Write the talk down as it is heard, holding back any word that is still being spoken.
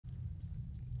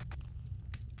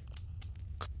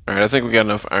Alright, I think we got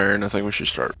enough iron. I think we should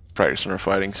start practicing our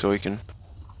fighting so we can...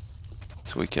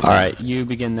 Alright, you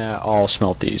begin that. I'll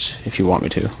smelt these if you want me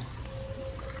to.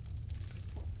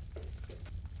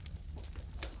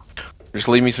 Just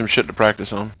leave me some shit to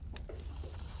practice on.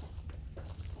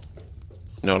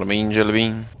 You know what I mean, Jelly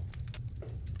Bean?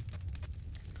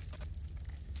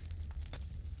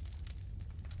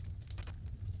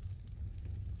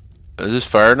 Is this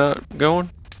fire not going?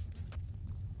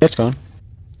 It's gone.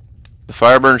 The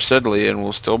fire burns steadily and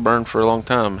will still burn for a long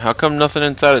time. How come nothing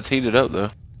inside it's heated up,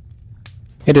 though?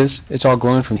 It is. It's all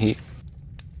glowing from heat.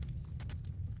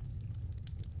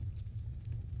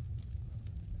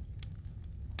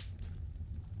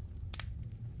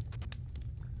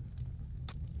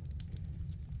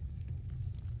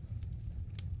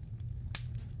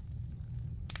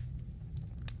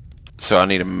 So I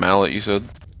need a mallet, you said?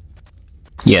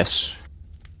 Yes.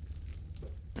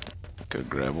 Go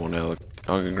grab one out.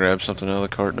 I'll go grab something out of the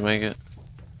cart to make it.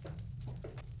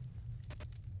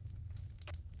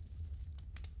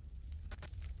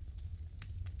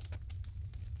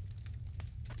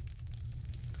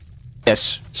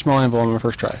 Yes. Small anvil on my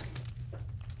first try.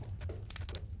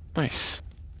 Nice.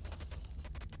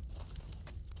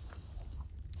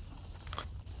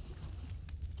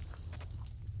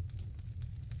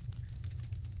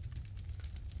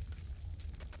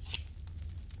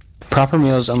 Proper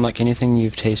meal is unlike anything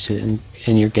you've tasted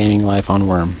in your gaining life on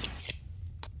Wurm. Is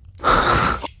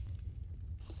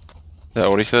that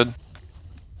what he said?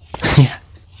 Yeah.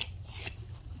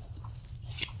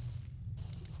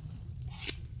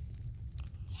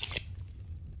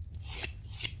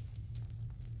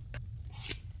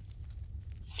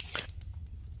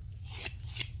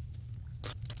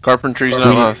 Carpentry's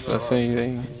not my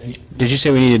thing. Did you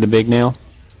say we needed a big nail?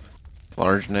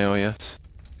 Large nail, yes.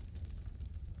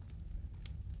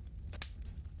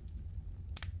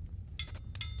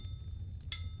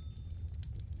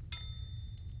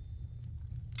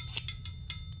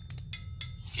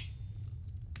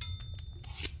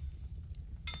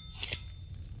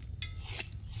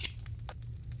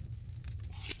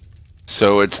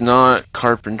 So it's not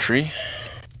carpentry.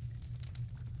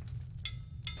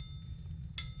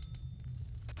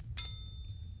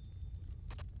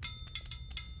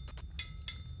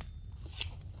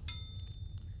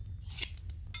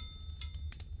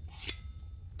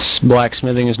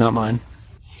 Blacksmithing is not mine.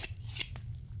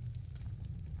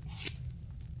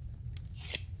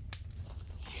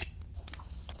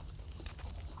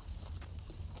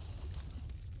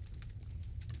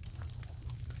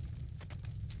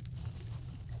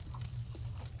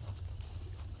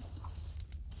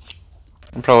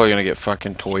 I'm probably gonna get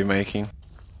fucking toy making.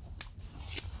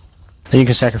 Then you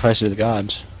can sacrifice it to the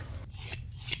gods.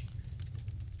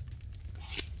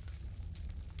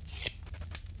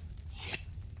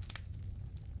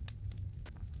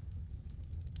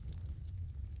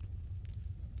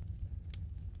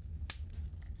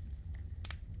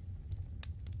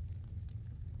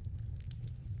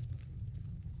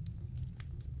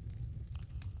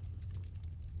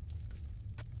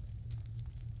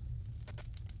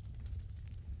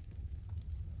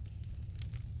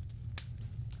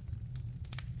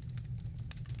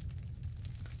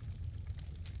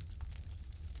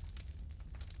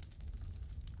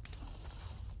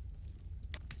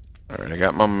 Alright, I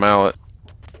got my mallet.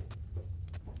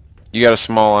 You got a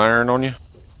small iron on you?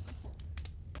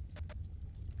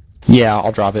 Yeah,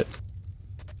 I'll drop it.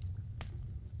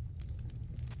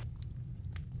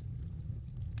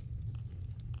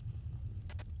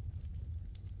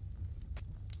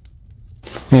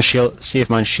 I'm gonna see if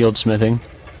mine's shield smithing.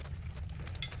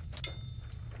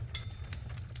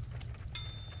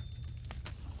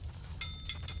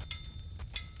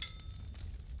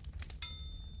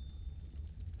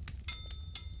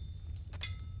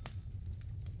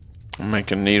 I'm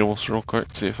making needles real quick,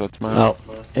 see if that's mine. Oh,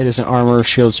 it is an armor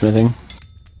shield smithing.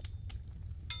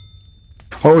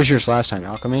 What was yours last time?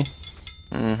 Alchemy?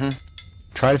 Mm-hmm.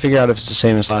 Try to figure out if it's the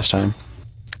same as last time.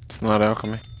 It's not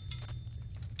alchemy.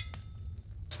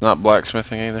 It's not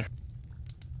blacksmithing either.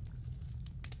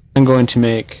 I'm going to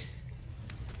make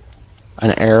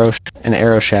an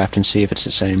arrow shaft and see if it's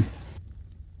the same.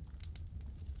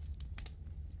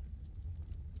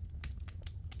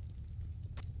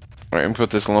 Alright, and put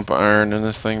this lump of iron in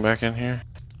this thing back in here.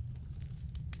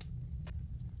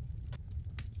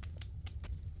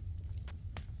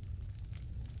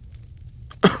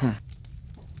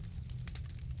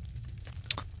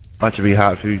 About to be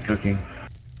hot food cooking.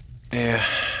 Yeah.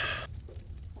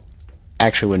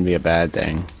 Actually wouldn't be a bad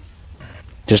thing.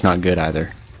 Just not good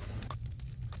either.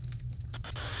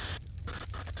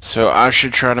 So I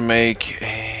should try to make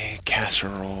a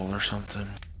casserole or something.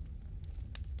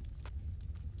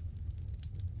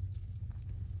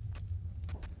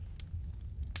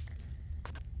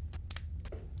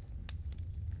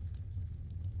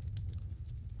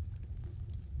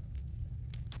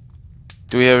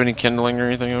 Do we have any kindling or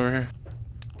anything over here?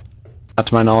 Not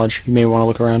to my knowledge. You may want to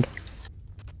look around.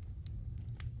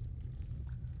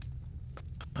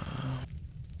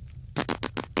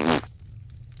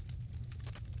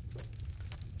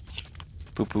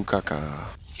 Poo poo caca.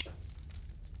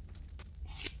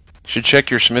 Should check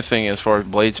your smithing as far as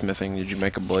bladesmithing. Did you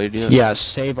make a blade yet? Yeah,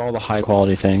 save all the high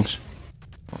quality things.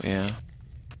 Oh, yeah.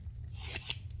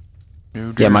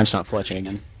 Yeah, mine's not fletching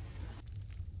again.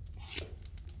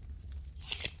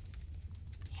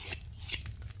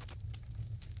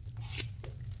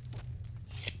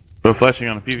 So flashing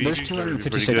on a PvP. There's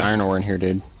 256 iron ore in here,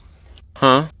 dude.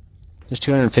 Huh? There's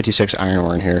 256 iron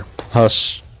ore in here,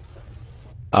 plus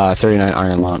 39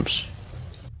 iron lumps.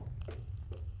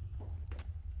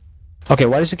 Okay,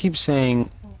 why does it keep saying...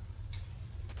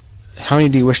 How many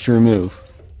do you wish to remove?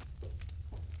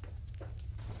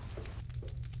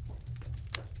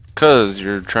 Cause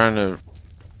you're trying to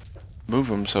move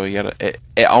them, so you gotta.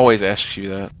 It always asks you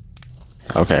that.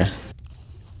 Okay.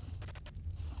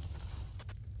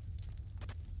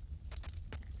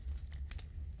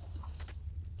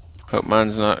 Hope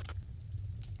mine's not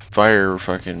fire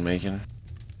fucking making.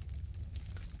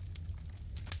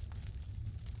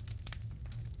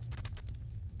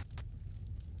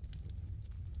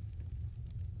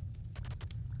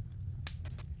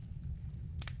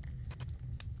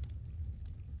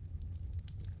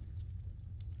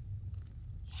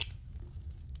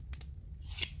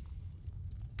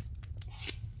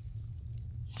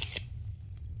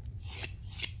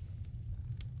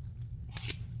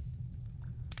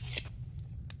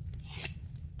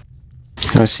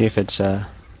 Let's see if it's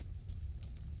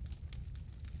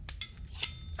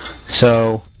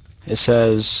So it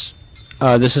says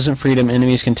this isn't freedom.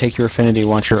 Enemies can take your affinity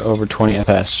once you're over 20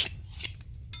 FPS.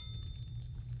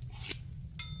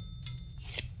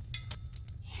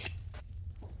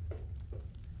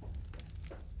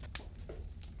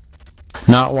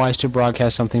 Not wise to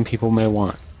broadcast something people may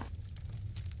want.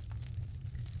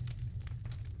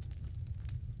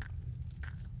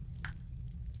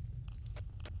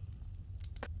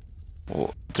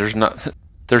 Well,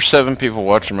 there's 7 people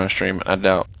watching my stream. I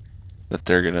doubt that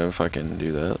they're gonna fucking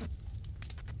do that.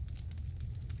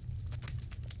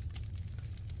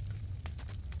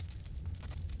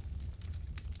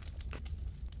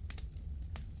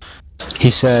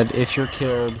 He said, if you're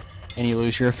killed and you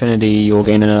lose your affinity, you will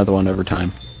gain another one over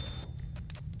time.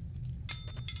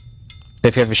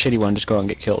 If you have a shitty one, just go out and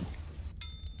get killed.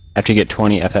 After you get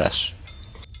 20 FPS.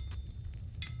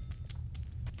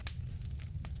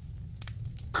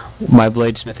 My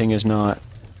bladesmithing is not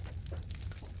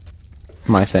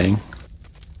my thing.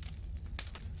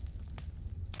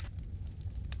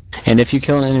 And if you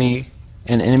kill an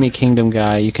enemy kingdom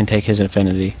guy, you can take his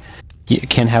affinity. You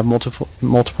can have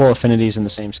multiple affinities in the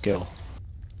same skill.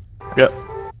 Yep.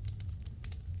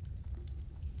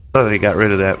 Thought they got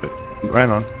rid of that, but right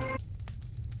on.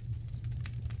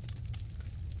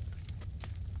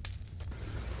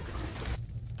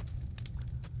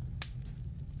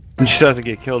 You just have to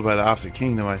get killed by the opposite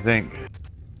kingdom, I think.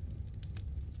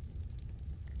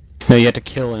 No, you have to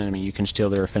kill an enemy. You can steal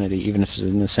their affinity, even if it's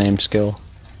in the same skill.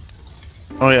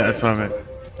 Oh yeah, that's what I meant.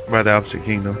 By the opposite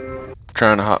kingdom.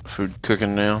 Trying to hot food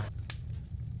cooking now.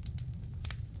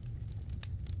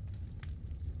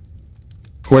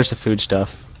 Where's the food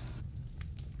stuff?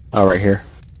 Oh, right here.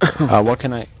 What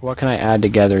can I add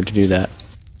together to do that?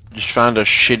 Just find a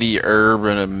shitty herb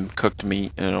and a cooked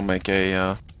meat, and it'll make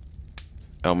a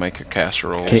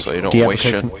casserole, so you don't waste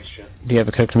shit. Do you have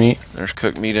a cooked meat? There's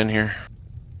cooked meat in here.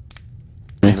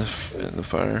 Yeah. In the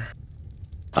fire.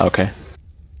 Okay.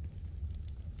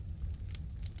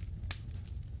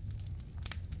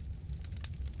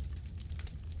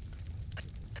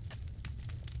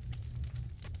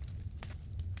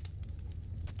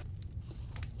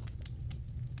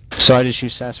 So I just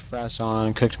use sassafras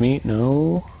on cooked meat?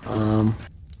 No.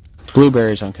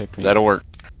 Blueberries on cooked meat. That'll work.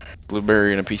 Blueberry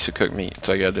and a piece of cooked meat. That's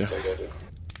all you gotta do.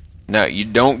 Now, you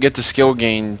don't get the skill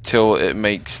gain till it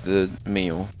makes the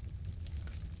meal.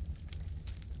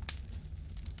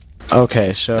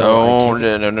 Okay, so... No.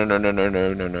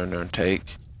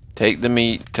 Take the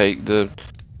meat,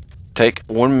 take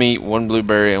one meat, one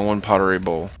blueberry, and one pottery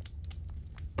bowl.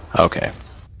 Okay.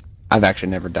 I've actually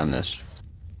never done this.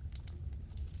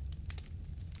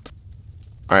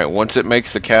 Alright, once it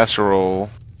makes the casserole,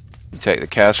 you take the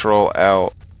casserole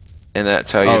out, and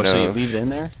that's how you know. So you leave it in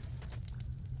there?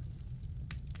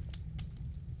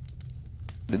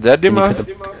 Did that do Then you my put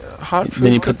the- hot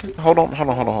then you food cooking? Hold on.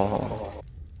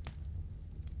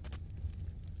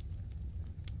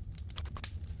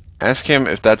 Ask him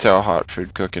if that's how hot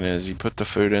food cooking is. You put the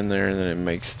food in there, and then it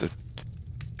makes the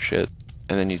shit,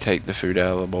 and then you take the food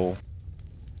out of the bowl.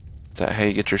 Is that how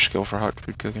you get your skill for hot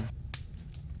food cooking?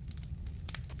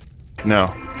 No.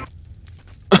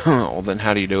 Well, then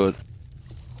how do you do it?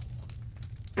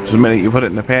 Just a minute, you put it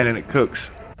in the pan and it cooks.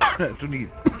 That's what you...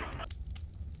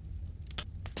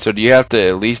 So do you have to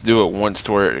at least do it once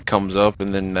to where it comes up,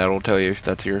 and then that'll tell you if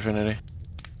that's your affinity?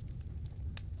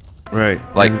 Right.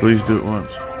 Like, please do it once.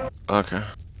 Okay.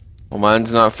 Well,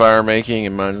 mine's not fire making,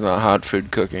 and mine's not hot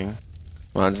food cooking.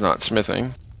 Mine's not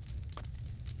smithing.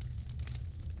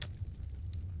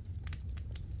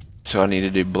 So I need to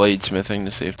do blade smithing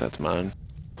to see if that's mine.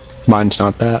 Mine's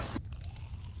not that.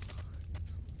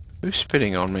 Who's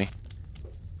spitting on me?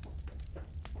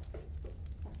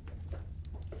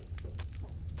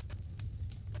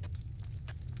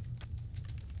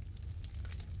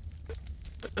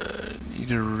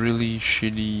 Need a really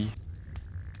shitty...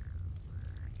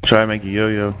 Try to make a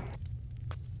yo-yo.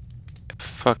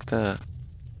 Fuck that.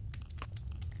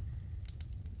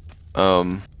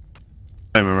 I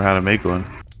remember how to make one.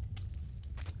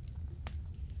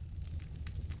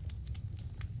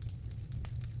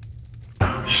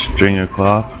 String of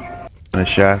cloth and a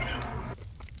shaft.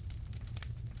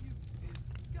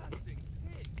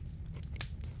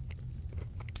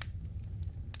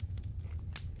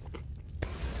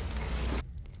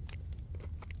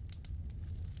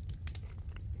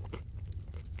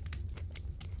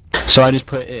 So I just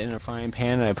put it in a frying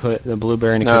pan and I put the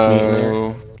blueberry and cooked meat in there.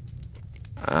 No.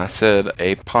 I said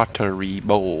a pottery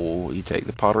bowl. You take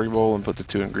the pottery bowl and put the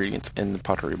 2 ingredients in the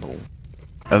pottery bowl.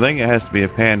 I think it has to be a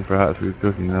pan for hot food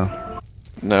cooking though.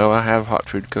 No, I have hot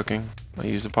food cooking. I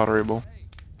use a pottery bowl.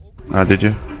 Oh, did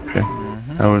you? Okay.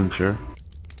 I wasn't sure.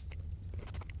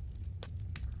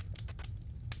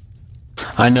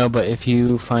 I know, but if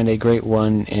you find a great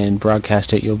one and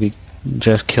broadcast it, you'll be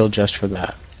just killed just for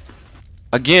that.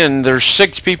 Again, there's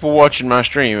 6 people watching my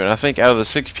stream, and I think out of the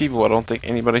 6 people, I don't think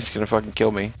anybody's gonna fucking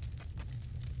kill me.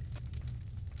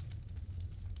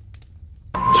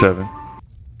 7.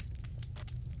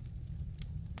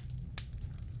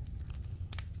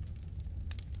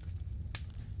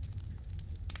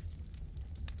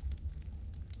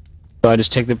 So I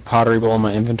just take the pottery bowl in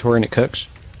my inventory and it cooks?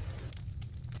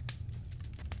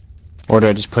 Or do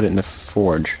I just put it in the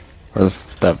forge? Or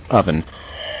the oven?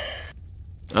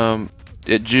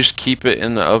 It just keep it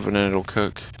in the oven and it'll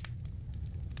cook.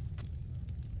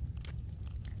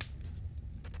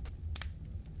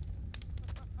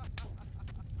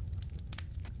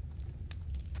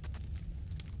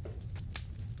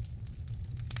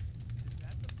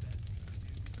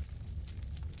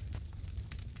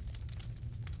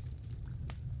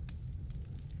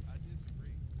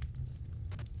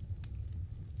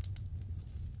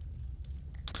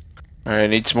 Alright, I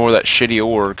need some more of that shitty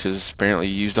ore, because apparently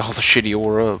you used all the shitty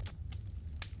ore up.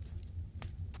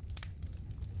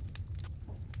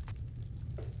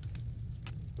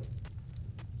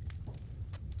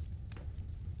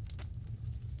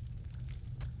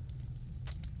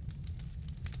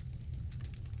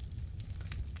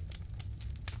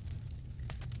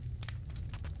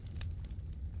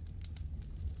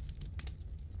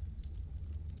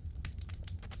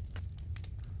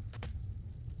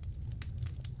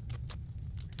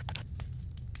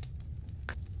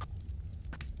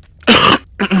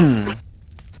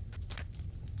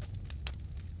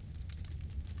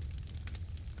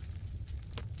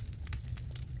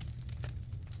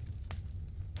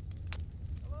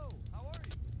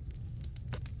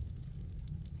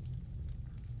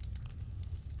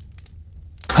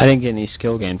 I didn't get any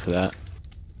skill gain for that.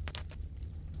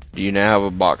 Do you now have a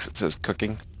box that says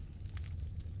cooking?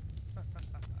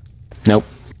 Nope.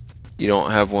 You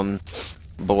don't have one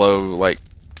below, like,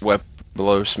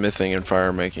 below smithing and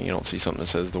fire making. You don't see something that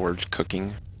says the words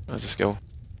cooking as a skill?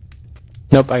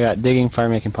 Nope, I got digging, fire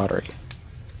making, pottery.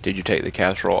 Did you take the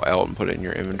casserole out and put it in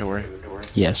your inventory?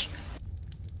 Yes.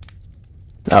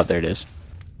 Oh, there it is.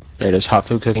 There it is. Hot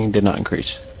food cooking did not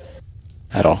increase.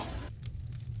 At all.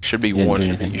 Should be Didn't do 1.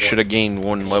 anything. You should have gained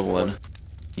 1 level in.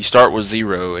 You start with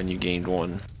 0 and you gained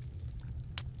 1.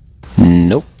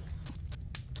 Nope.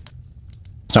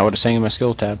 That's not what it's saying in my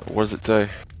skill tab. What does it say?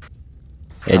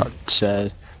 It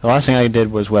says the last thing I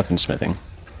did was weaponsmithing.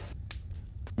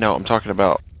 No, I'm talking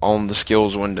about on the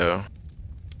skills window.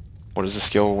 What does the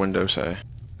skill window say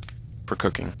for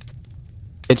cooking?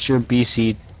 It's your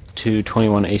BC to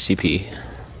 21 ACP.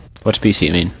 What's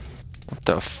BC mean? What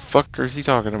the fuck is he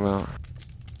talking about?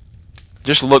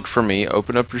 Just look for me,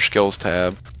 open up your skills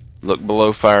tab, look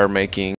below fire making,